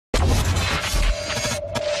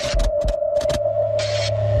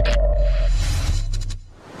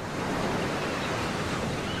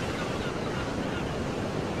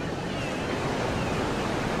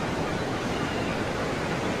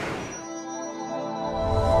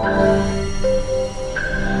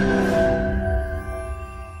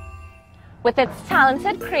With its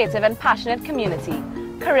talented, creative, and passionate community,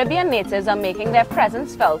 Caribbean natives are making their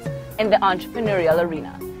presence felt in the entrepreneurial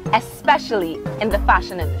arena, especially in the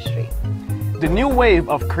fashion industry. The new wave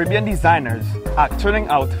of Caribbean designers are turning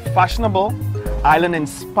out fashionable,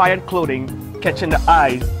 island-inspired clothing, catching the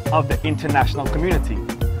eyes of the international community.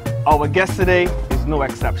 Our guest today is no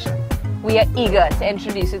exception. We are eager to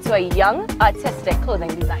introduce you to a young, artistic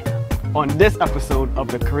clothing designer on this episode of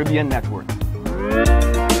the Caribbean Network.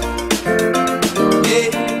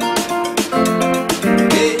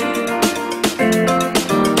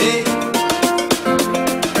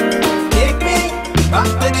 Take me back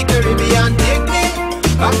to the Caribbean, take me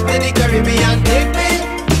back to the Caribbean, take me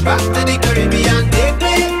back to the Caribbean, take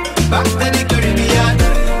me back to the Caribbean.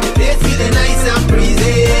 The place feeling nice and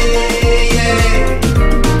breezy, yeah.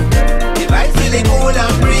 The vibes feeling cool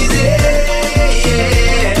and breezy,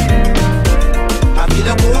 yeah. I feel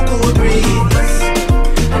a cool breeze,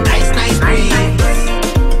 a nice breeze,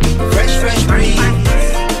 fresh breeze,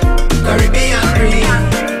 Caribbean breeze.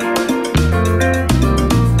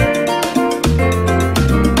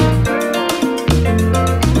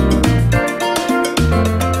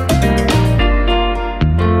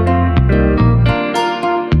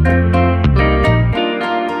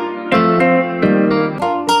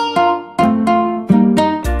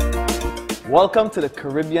 Welcome to the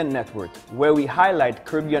Caribbean Network, where we highlight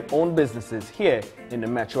Caribbean-owned businesses here in the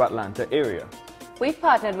Metro Atlanta area. We've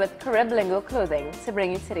partnered with DemRoc Clothing to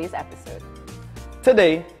bring you today's episode.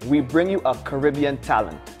 Today, we bring you a Caribbean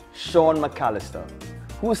talent, Shawn MacAllister,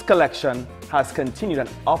 whose collection has continued an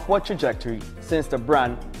upward trajectory since the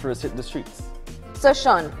brand first hit the streets. So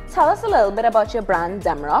Shawn, tell us a little bit about your brand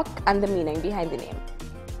DemRoc and the meaning behind the name.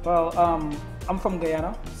 Well, I'm from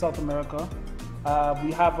Guyana, South America.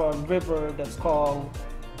 We have a river that's called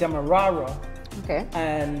Demerara. Okay.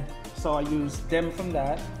 And so I use Dem from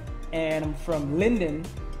that. And I'm from Linden.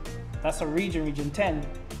 That's a region 10.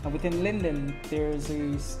 And within Linden, there's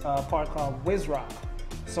a part called Wizrock.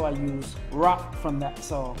 So I use rock from that.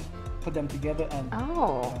 So put them together and...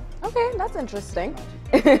 Oh, okay, that's interesting.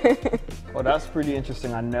 Oh, that's pretty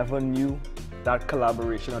interesting. I never knew that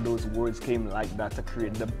collaboration of those words came like that to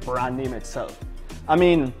create the brand name itself. I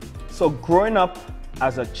mean, so growing up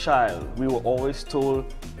as a child, we were always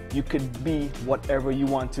told you could be whatever you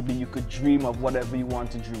want to be, you could dream of whatever you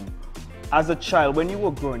want to dream. As a child, when you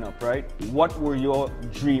were growing up, right, what were your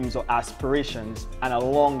dreams or aspirations? And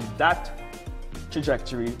along that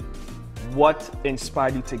trajectory, what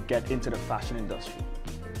inspired you to get into the fashion industry?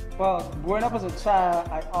 Well, growing up as a child,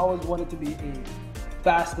 I always wanted to be a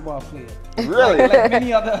basketball player. Really? Like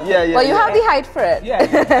many other... Yeah. Well, you have the height for it.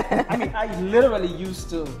 Yeah. I mean, I literally used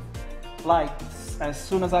to, like, as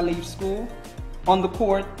soon as I leave school, on the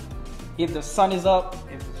court, if the sun is up,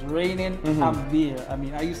 if it's raining, I'm there. I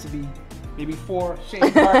mean, I used to be maybe 4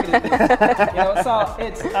 shades darker than this. You know, so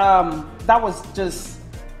it's, that was just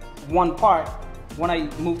one part. When I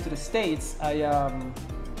moved to the States, a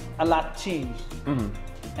lot changed.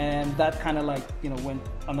 And that kind of like, you know, went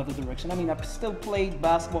another direction. I mean, I still played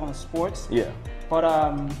basketball and sports. Yeah. But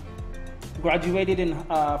graduated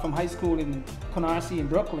from high school in Canarsie in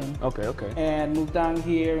Brooklyn. Okay. And moved down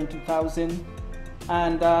here in 2000.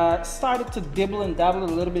 And started to dibble and dabble a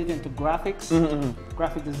little bit into graphics,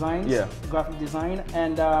 graphic designs. Yeah. Graphic design.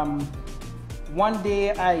 And one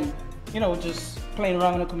day I, you know, just playing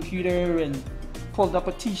around on the computer and pulled up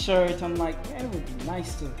a t-shirt. I'm like, man, it would be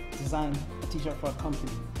nice to design a t-shirt for a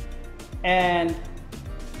company. And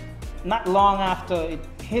not long after it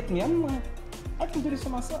hit me, I'm like, I can do this for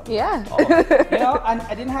myself. Yeah. Oh. You know, and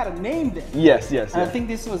I didn't have a name then. Yes. And I think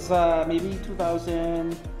this was maybe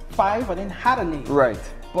 2005. I didn't have a name. Right.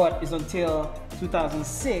 But it's until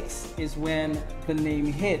 2006 is when the name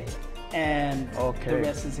hit. And the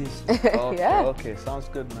rest is history. Okay, sounds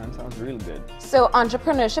good, man. Sounds really good. So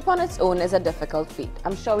entrepreneurship on its own is a difficult feat.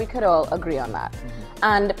 I'm sure we could all agree on that.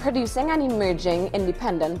 And producing an emerging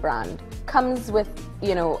independent brand comes with,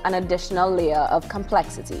 you know, an additional layer of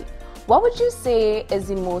complexity. What would you say is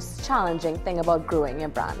the most challenging thing about growing your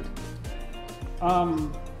brand?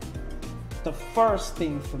 The first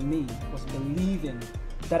thing for me was believing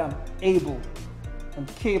that I'm able and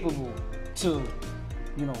capable to,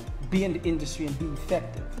 you know, be in the industry and be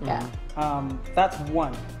effective. Yeah. That's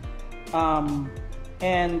one.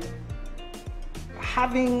 And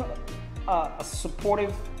having a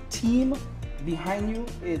supportive team behind you,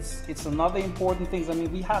 it's another important thing. I mean,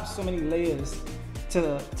 we have so many layers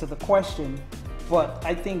to the question, but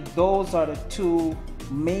I think those are the two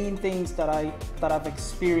main things that I've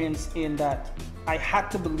experienced, in that I had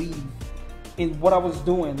to believe in what I was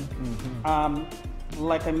doing.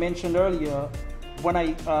 Like I mentioned earlier, when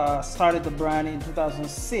I started the brand in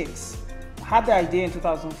 2006. I had the idea in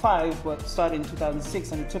 2005, but started in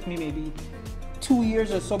 2006, and it took me maybe 2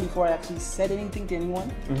 years or so before I actually said anything to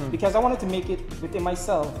anyone, because I wanted to make it within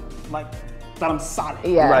myself, like that I'm solid.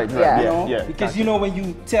 Yeah. Right. Yeah. Yeah. You know? Yeah. Because Gotcha. you know when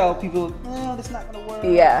you tell people, "Oh, that's not gonna work."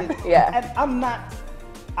 Yeah, yeah. And I'm not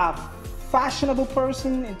a fashionable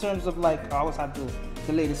person in terms of like I always have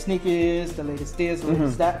the latest sneakers, the latest this, the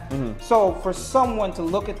latest that. So for someone to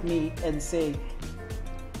look at me and say,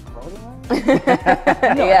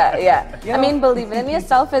 Yeah, yeah. You I know? mean, believing in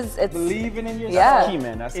yourself is it's believing in yourself Yeah. Key,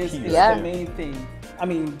 man. That's is key. Yeah. the main thing. I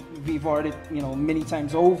mean, we've already, many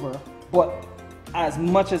times over, but as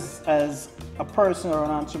much as a person or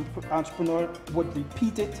an entrepreneur would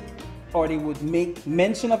repeat it or they would make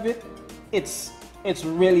mention of it, it's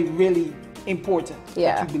really, really important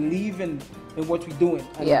Yeah. that you believe in what you're doing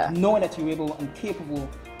and Yeah. knowing that you're able and capable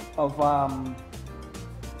of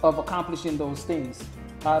accomplishing those things.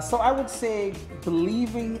 So I would say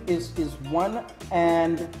believing is one,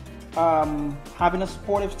 and having a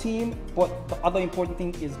supportive team, but the other important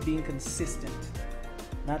thing is being consistent.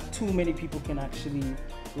 Not too many people can actually,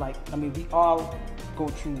 we all go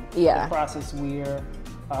through Yeah. the process where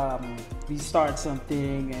we start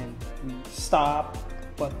something and we stop,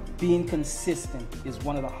 but being consistent is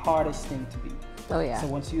one of the hardest things to be. Oh yeah. So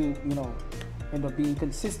once you end up being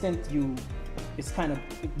consistent,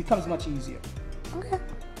 it becomes much easier. Okay.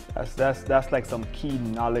 That's like some key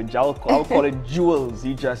knowledge. I'll call it jewels.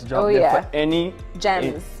 You just dropped Oh, there yeah. for any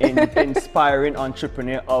Gems. inspiring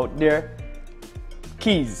entrepreneur out there.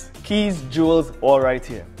 Keys, jewels, all right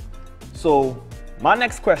here. So my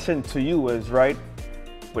next question to you is, right,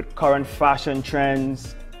 with current fashion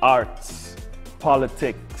trends, arts,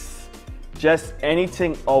 politics, just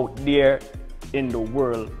anything out there in the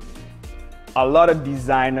world, a lot of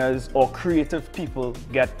designers or creative people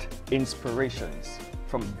get inspirations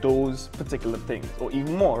from those particular things, or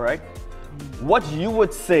even more, right? What you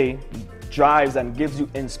would say drives and gives you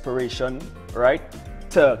inspiration, right,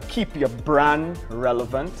 to keep your brand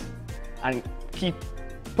relevant and keep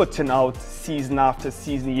putting out season after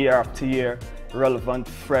season, year after year, relevant,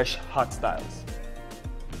 fresh, hot styles?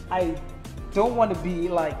 I don't want to be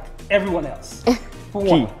like everyone else. For Key.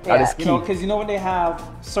 one, That is key. because when they have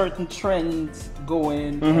certain trends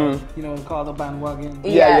going, called the bandwagon.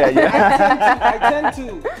 Yeah. I tend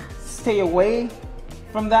to stay away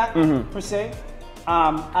from that per se.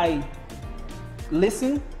 I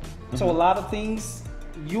listen to a lot of things.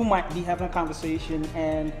 You might be having a conversation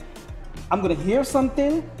and I'm gonna hear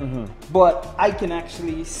something, but I can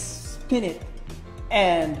actually spin it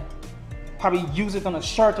and probably use it on a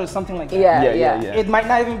shirt or something like that. Yeah. It might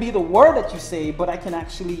not even be the word that you say, but I can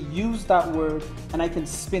actually use that word and I can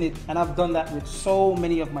spin it, and I've done that with so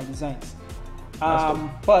many of my designs.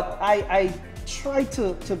 But I try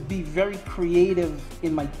to be very creative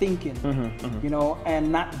in my thinking,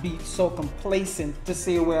 and not be so complacent to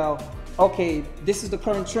say, well, okay, this is the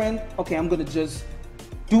current trend, okay, I'm gonna just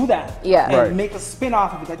do that and Right. make a spin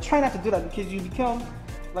off of it. I try not to do that because you become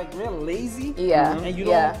like real lazy, Yeah. and you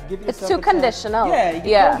don't give yourself It's too a chance. conditional. Yeah, you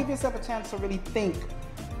Yeah. don't give yourself a chance to really think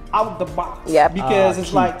out the box. Yep. Because it's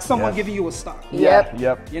Key. like someone Yes. giving you a start. Yep.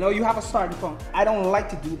 You have a starting point. I don't like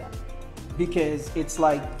to do that because it's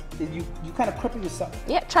like you kind of cripple yourself.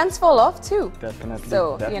 Yeah, trends fall off too. Definitely.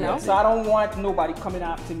 So, definitely. So I don't want nobody coming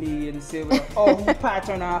after me and say, well, oh, you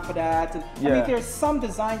pattern after that. And, I mean, Yeah. there's some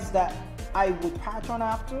designs that I would pattern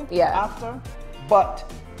after, Yeah. but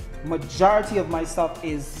majority of my stuff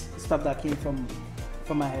is stuff that came from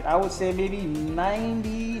my head. I would say maybe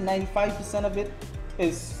 95% of it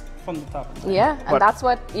is from the top of my head. Yeah, But-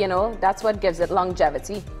 and that's what gives it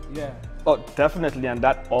longevity. Yeah, Oh, definitely, and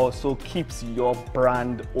that also keeps your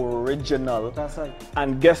brand original. that's right.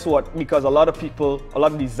 And guess what? Because a lot of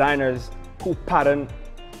designers who pattern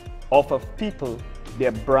off of people,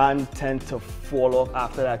 their brand tend to fall off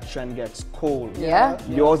after that trend gets cold. Yeah.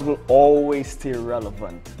 Yours will always stay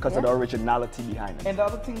relevant because of Yeah. the originality behind it. And the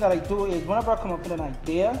other thing that I do is whenever I come up with an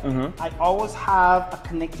idea, I always have a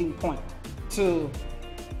connecting point to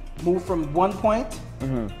move from one point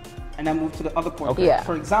and then move to the other point. Okay. Yeah.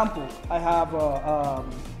 For example, I have a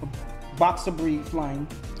boxer brief line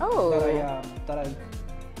Oh. that I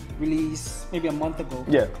released maybe a month ago.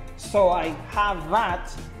 Yeah. So I have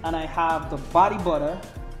that, and I have the body butter,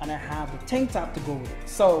 and I have the tank top to go with it.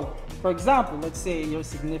 So, for example, let's say your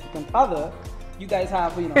significant other, you guys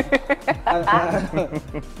have, a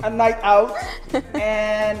night out,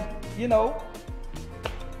 and,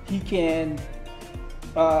 he can,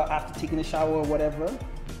 after taking a shower or whatever,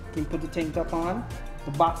 can put the tank top on,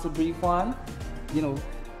 the boxer brief on,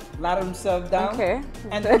 ladder himself down, Okay.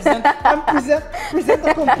 and present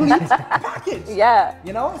the complete package. Yeah.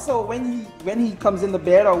 You know, so when he comes in the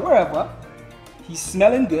bed or wherever, he's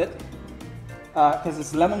smelling good, because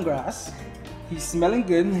it's lemongrass. He's smelling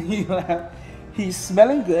good. He's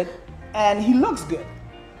smelling good, and he looks good.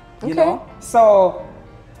 You know, so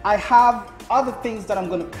I have other things that I'm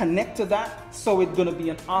going to connect to that, so it's going to be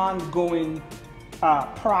an ongoing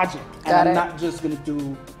project, and I'm not just going to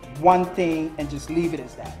do one thing and just leave it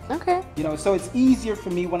as that. Okay. You know, so it's easier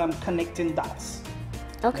for me when I'm connecting dots.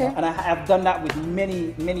 Okay. You know, and I have done that with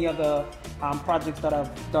many other projects that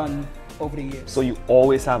I've done over the years. So you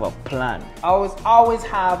always have a plan. I always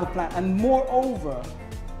have a plan, and moreover,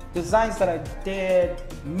 designs that I did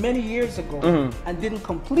many years ago and didn't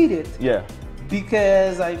complete it. Yeah.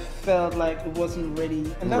 Because I felt like it wasn't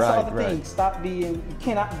ready, and that's the other thing. Right. Stop being. You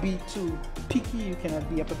cannot be too picky. You cannot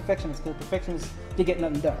be a perfectionist, because perfectionists, they get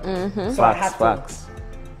nothing done. So Facts.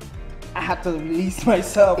 I had to release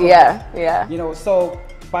myself. Yeah, yeah. You know, so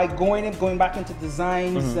by going back into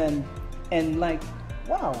designs and like,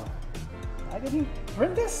 wow, I didn't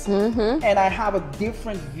print this, and I have a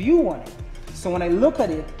different view on it. So when I look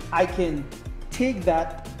at it, I can take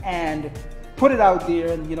that and put it out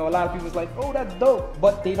there, and you know, a lot of people's like, oh, that's dope,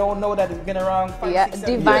 but they don't know that it's been around 5, 6,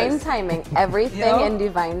 7 divine years. timing. Everything You know? in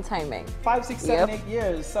divine timing. 5, 6, 7, 8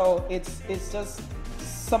 years. So it's just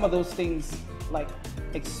some of those things, like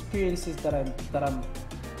experiences that I'm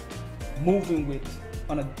moving with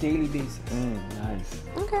on a daily basis. Nice.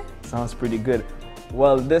 Okay. Sounds pretty good.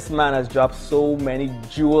 Well, this man has dropped so many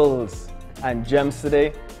jewels and gems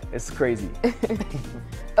today. It's crazy.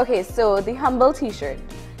 Okay, so the humble t-shirt.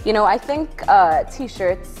 You know, I think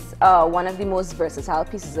t-shirts are one of the most versatile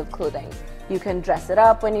pieces of clothing. You can dress it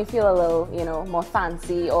up when you feel a little, you know, more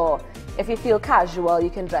fancy, or if you feel casual, you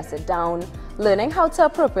can dress it down. Learning how to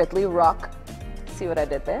appropriately rock, see what I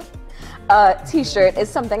did there? T-shirt is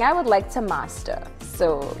something I would like to master.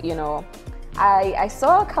 So, you know, I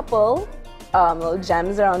saw a couple little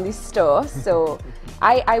gems around the store, so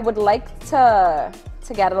I would like to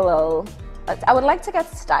get a little, I would like to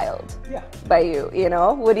get styled by you, you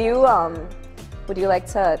know? Would you like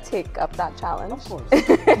to take up that challenge? Of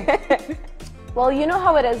course. Well, you know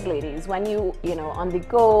how it is, ladies, when you know, on the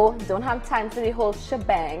go, don't have time for the whole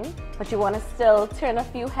shebang, but you want to still turn a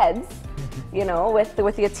few heads, you know,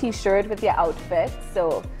 with your t-shirt, with your outfit.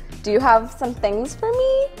 So, do you have some things for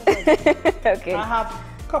me? Okay. I have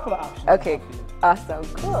a couple of options. Okay, awesome,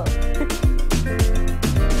 cool.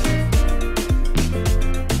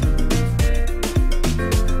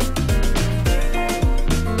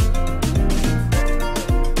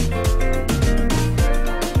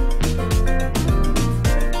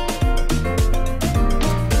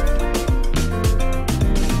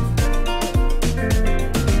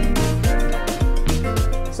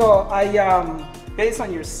 So based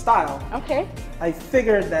on your style, Okay. I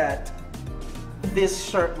figured that this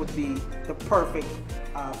shirt would be the perfect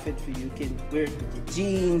fit for you. You can wear it with your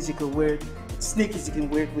jeans, you can wear it with sneakers, you can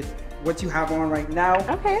wear it with what you have on right now.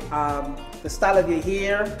 Okay. The style of your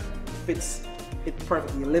hair fits it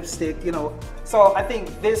perfectly, your lipstick, you know. So I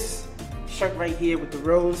think this shirt right here with the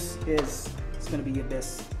rose is gonna be your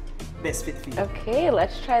best fit for you. Okay,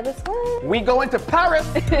 let's try this one. We going to Paris.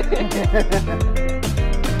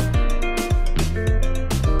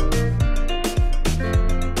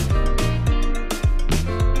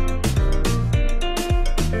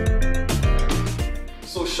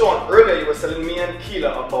 So Shawn, earlier you were telling me and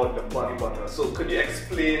Keela about the body butter. So could you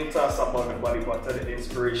explain to us about the body butter, the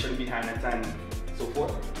inspiration behind it, and so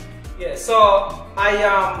forth? Yeah, so I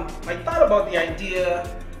thought about the idea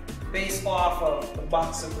based off of the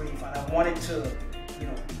boxer brief, and I wanted to, you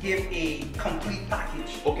know, give a complete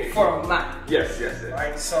package for a man. Yes.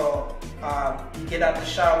 Right, so you get out the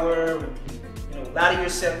shower, you know, ladder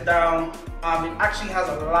yourself down. It actually has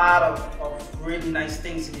a lot of really nice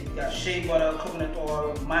things in it. You got shea butter, coconut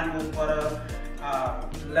oil, mango butter,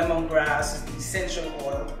 lemongrass is the essential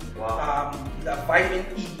oil. Wow. You got vitamin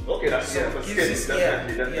E. Okay, that's So for it skin, gives you-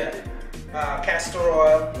 definitely. Castor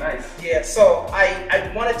oil. Nice. Yeah, so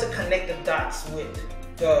I wanted to connect the dots with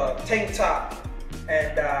the tank top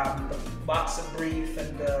and the boxer brief,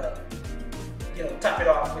 and you know, top it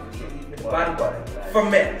off with the body butter for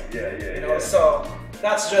men. Yeah. You know, so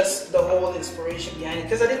that's just the whole inspiration behind it,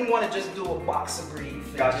 because I didn't want to just do a boxer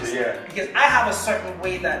brief. Gotcha, Because I have a certain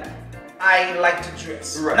way that I like to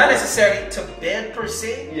dress. Right, Not right. necessarily to bed per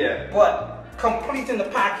se, but completing the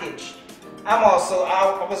package. I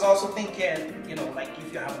was also thinking, you know, like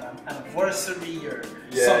if you have an anniversary or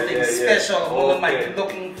something special, a woman might be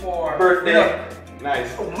looking for birthday. You know, Nice.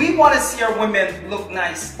 we want to see our women look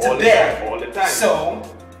nice to All the bed. time, all the time. So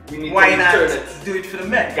we need why to not return it. do it for the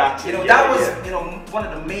men? Gotcha. You know, Yeah, that was yeah. you know, one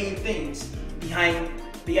of the main things behind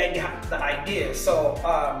the idea. So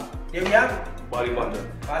here we have it. Body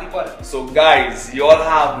butter. Body butter. So guys, you all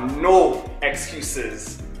have no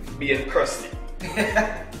excuses for being crusty.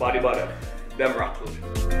 Body butter. DemRoc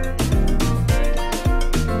Clothing.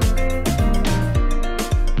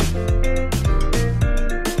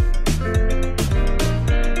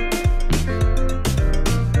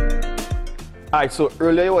 Alright, so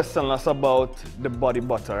earlier you were telling us about the body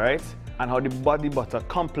butter, right? And how the body butter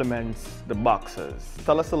complements the boxers.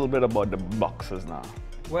 Tell us a little bit about the boxers now.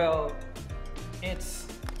 Well, it's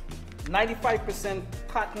 95%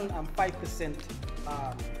 cotton and 5%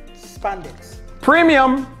 spandex.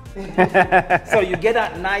 Premium! So you get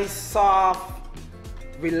that nice, soft,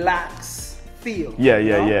 relaxed feel. Yeah,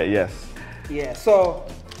 you know? yes. Yeah, so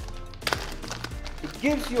it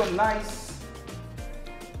gives you a nice,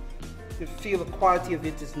 you feel the quality of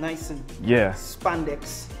it is nice and Yeah.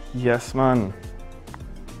 spandex. Yes, man.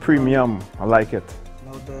 Premium. I like it.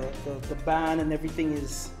 You know, the band and everything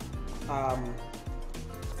is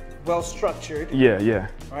well structured. Yeah.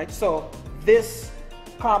 Right, so this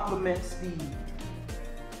complements the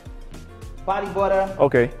body butter,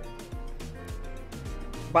 Okay.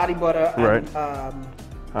 and,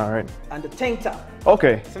 Alright. and the tank top.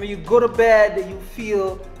 Okay. So when you go to bed,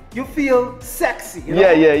 you feel sexy. You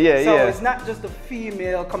know? Yeah. So it's not just a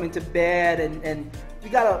female coming to bed and we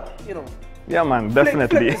gotta, you know, Yeah, man, flip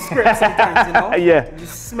definitely. the script sometimes, you know. Yeah. You're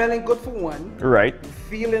smelling good for one. Right. You're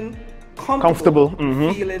feeling Comfortable,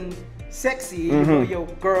 mhm. Feeling sexy. You know, your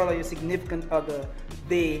girl or your significant other,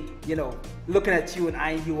 they, you know, looking at you and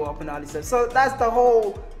eyeing you up and all this stuff. So that's the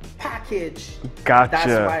whole package. Gotcha.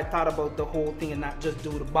 That's why I thought about the whole thing and not just do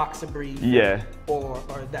the boxer brief. Yeah. Or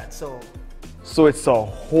that. So it's a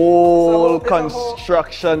whole it's a whole-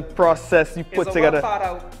 construction process you put it's a together. well thought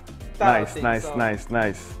out thing, so-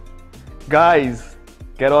 Nice. Guys,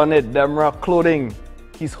 get on it. DemRoc Clothing.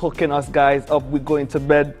 He's hooking us guys up. We're going to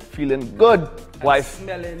bed feeling good. Wife,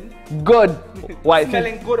 Smelling good. Wifey,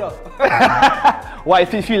 smelling good up.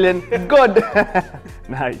 wifey feeling good.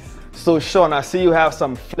 Nice. So Shawn, I see you have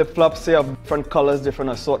some flip-flops here of different colors,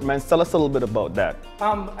 different assortments. Tell us a little bit about that.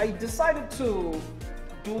 I decided to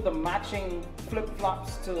do the matching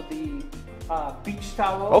flip-flops to the beach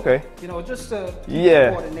towel. Okay. You know, just to keep Yeah.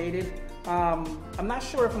 it coordinated. I'm not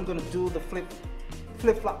sure if I'm gonna do the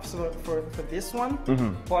flip-flops for this one,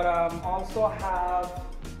 but also have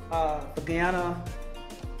the Guyana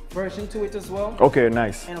version to it as well. Okay,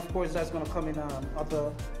 nice. And of course, that's gonna come in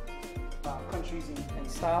other countries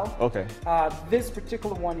and style. Okay. This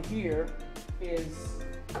particular one here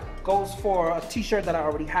goes for a t-shirt that I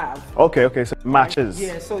already have. Okay, so it matches.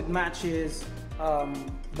 Yeah, so it matches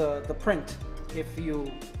the print if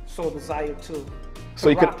you so desire to So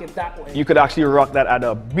you rock could, it that way. you could actually rock that at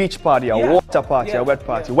a beach party, a Yeah. water party, Yeah. a wet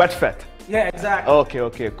party, Yeah. wet fete. Yeah, exactly.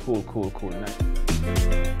 Okay, cool, nice.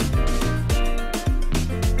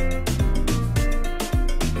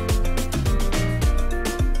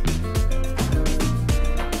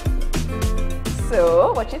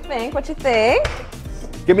 So, what you think?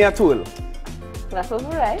 Give me a tool. That's over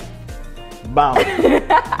right. Bam.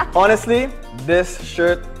 Honestly, this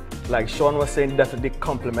shirt, like Shawn was saying, definitely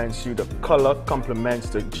complements you. The color complements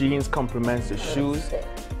the jeans, complements the shoes.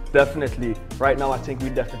 Definitely. Right now, I think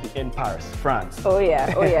we're definitely in Paris, France. Oh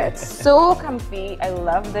yeah. It's so comfy. I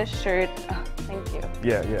love this shirt. Oh, thank you.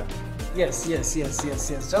 Yeah. Yes.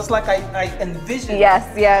 Just like I envisioned. Yes.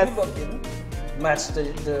 You looking. Match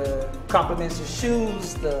the complements your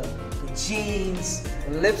shoes, the jeans,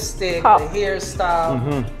 the lipstick, Pop. the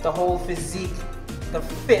hairstyle, the whole physique, the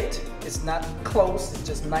fit. It's not close. It's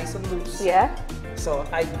just nice and loose. Yeah. So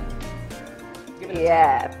I give it a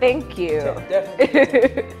Yeah. Thank you. 10.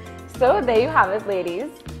 Definitely. So there you have it, ladies.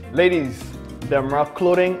 Ladies, DemRoc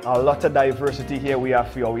Clothing, a lot of diversity here we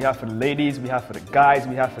have for you. We have for the ladies, we have for the guys,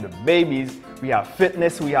 we have for the babies, we have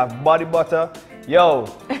fitness, we have body butter. Yo,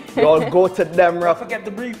 y'all go to DemRoc. Forget the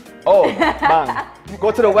brief. Oh, bang. Go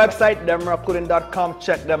to the website, DemRocClothing.com,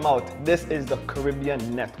 check them out. This is the Caribbean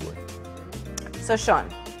Network. So Shawn,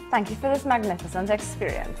 thank you for this magnificent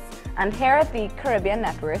experience. And here at the Caribbean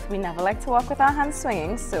Networth, we never like to walk with our hands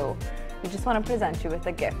swinging, so we just want to present you with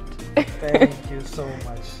a gift. Thank you so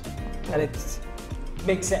much. And it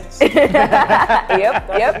makes sense. Yep.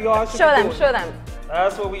 what we all should be doing. Show them.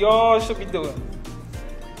 That's what we all should be doing.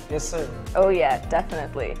 Yes, sir. Oh yeah,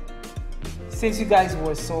 definitely. Since you guys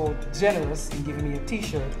were so generous in giving me a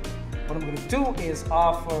t-shirt, what I'm going to do is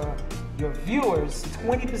offer your viewers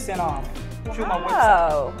 20% off through my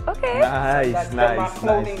website. Oh, okay. Nice, That's nice.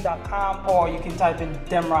 DemRocClothing.com, or you can type in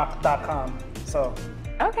DemRoc.com. So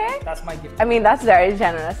Okay. Okay. That's my gift. I mean, that's very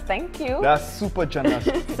generous. Thank you. That's super generous.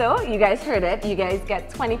 So you guys heard it. You guys get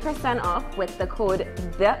 20% off with the code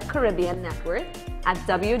TheCaribbeanNetWorth at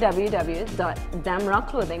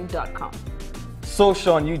www.DemRocClothing.com. So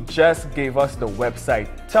Shawn, you just gave us the website.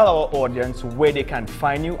 Tell our audience where they can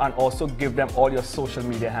find you and also give them all your social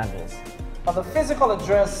media handles. The physical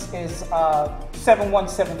address is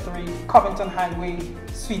 7173 Covington Highway,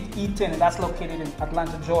 Suite E10, and that's located in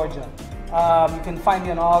Atlanta, Georgia. You can find me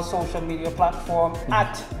on all social media platforms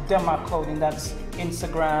at DemRoc Clothing. That's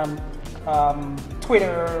Instagram,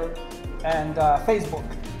 Twitter, and Facebook.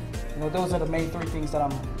 You know, those are the main three things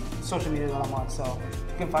that social media that I'm on. So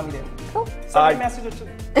you can find me there. Cool. Send me a message or two.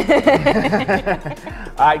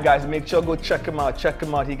 Alright guys, make sure go check him out. Check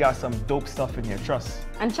him out. He got some dope stuff in here. Trust.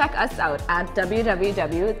 And check us out at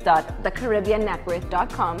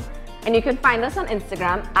www.TheCaribbeanNetWorth.com. And you can find us on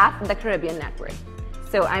Instagram at TheCaribbeanNetWorth.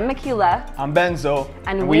 So I'm Keela. I'm Benzo.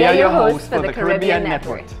 And we are your hosts for the Caribbean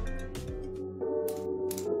Networth.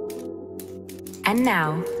 And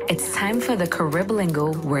now, it's time for the Carib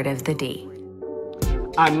Lingo Word of the Day.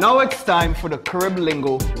 And now it's time for the Carib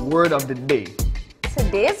Lingo Word of the Day.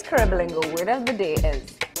 Today's Carib Lingo Word of the Day is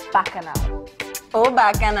Bacchanal. Oh,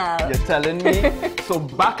 Bacchanal. You're telling me? So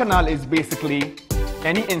Bacchanal is basically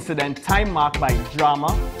any incident time marked by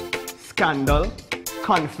drama, scandal,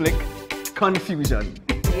 conflict, confusion.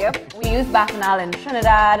 Yep, we use Bacchanal in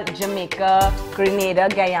Trinidad, Jamaica, Grenada,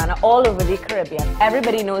 Guyana, all over the Caribbean.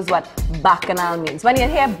 Everybody knows what Bacchanal means. When you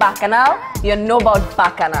hear Bacchanal, you know about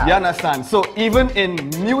Bacchanal. You understand? So even in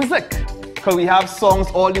music, because we have songs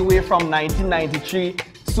all the way from 1993,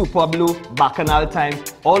 Super Blue, Bacchanal Time,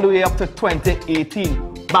 all the way up to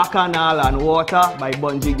 2018, Bacchanal and Water by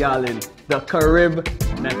Bungie Garlin, the Carib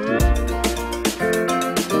Network.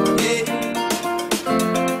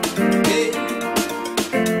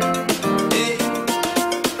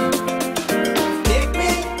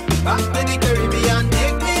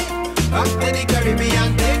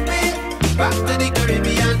 Back to the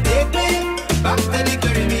Caribbean, take me back to the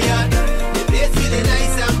Caribbean. The place feeling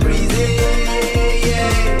nice and breezy,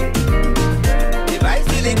 yeah. The vibes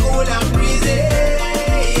feeling cool and breezy,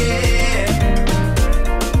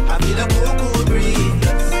 yeah. I feel a cool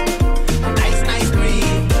breeze, a nice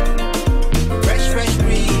breeze, fresh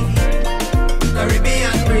breeze,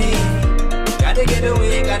 Caribbean breeze. Gotta get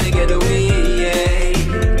away, yeah.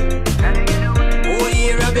 Oh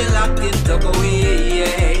yeah, I've been locked in, tuck away, yeah.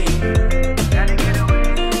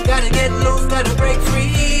 Gotta break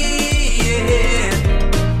free,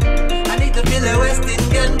 yeah. I need to feel a West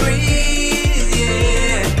Indian breeze,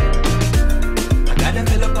 yeah. I gotta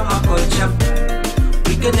fill up on my culture,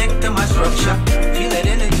 reconnect to my structure. Feel that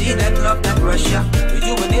energy, that love, that rush ya.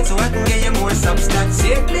 Rejuvenate so I can get you more substance.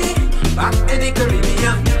 Take me back to the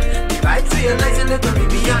Caribbean. The vibes realize in the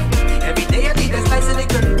Caribbean. Every day I need a slice of the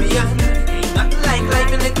Caribbean. Ain't nothing like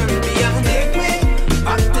life in the Caribbean. Take me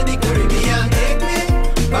back to the Caribbean. Take me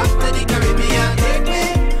back to the Caribbean, take me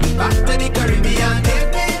back to the Caribbean,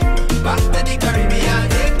 take me back to the Caribbean,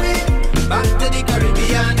 take me back to the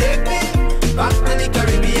Caribbean, take me back to the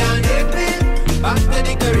Caribbean, take me back to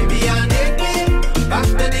the Caribbean, take me back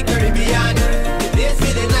to the Caribbean. The place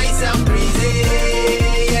feeling nice and breezy,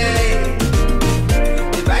 yeah.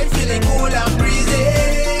 The vibes feeling cool and breezy,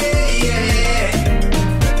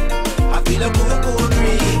 yeah. I feel a cool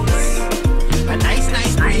breeze, a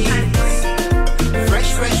nice breeze.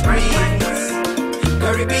 Fresh breeze,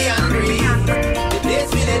 Caribbean breeze. The place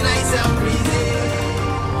feeling nice and breezy.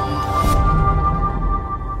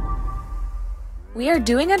 We are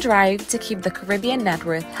doing a drive to keep the Caribbean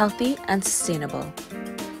Networth healthy and sustainable.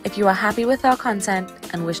 If you are happy with our content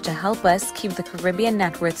and wish to help us keep the Caribbean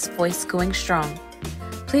Networth's voice going strong,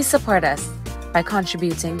 please support us by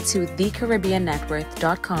contributing to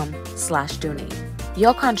TheCaribbeanNetWorth.com/donate.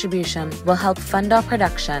 Your contribution will help fund our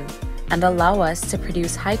production and allow us to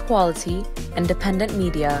produce high-quality, independent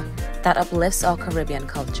media that uplifts our Caribbean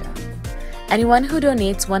culture. Anyone who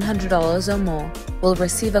donates $100 or more will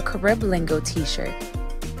receive a Carib Lingo t-shirt.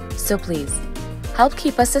 So please, help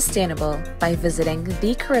keep us sustainable by visiting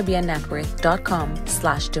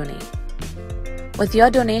TheCaribbeanNetWorth.com/donate. With your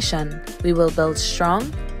donation, we will build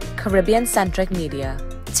strong, Caribbean-centric media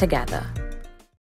together.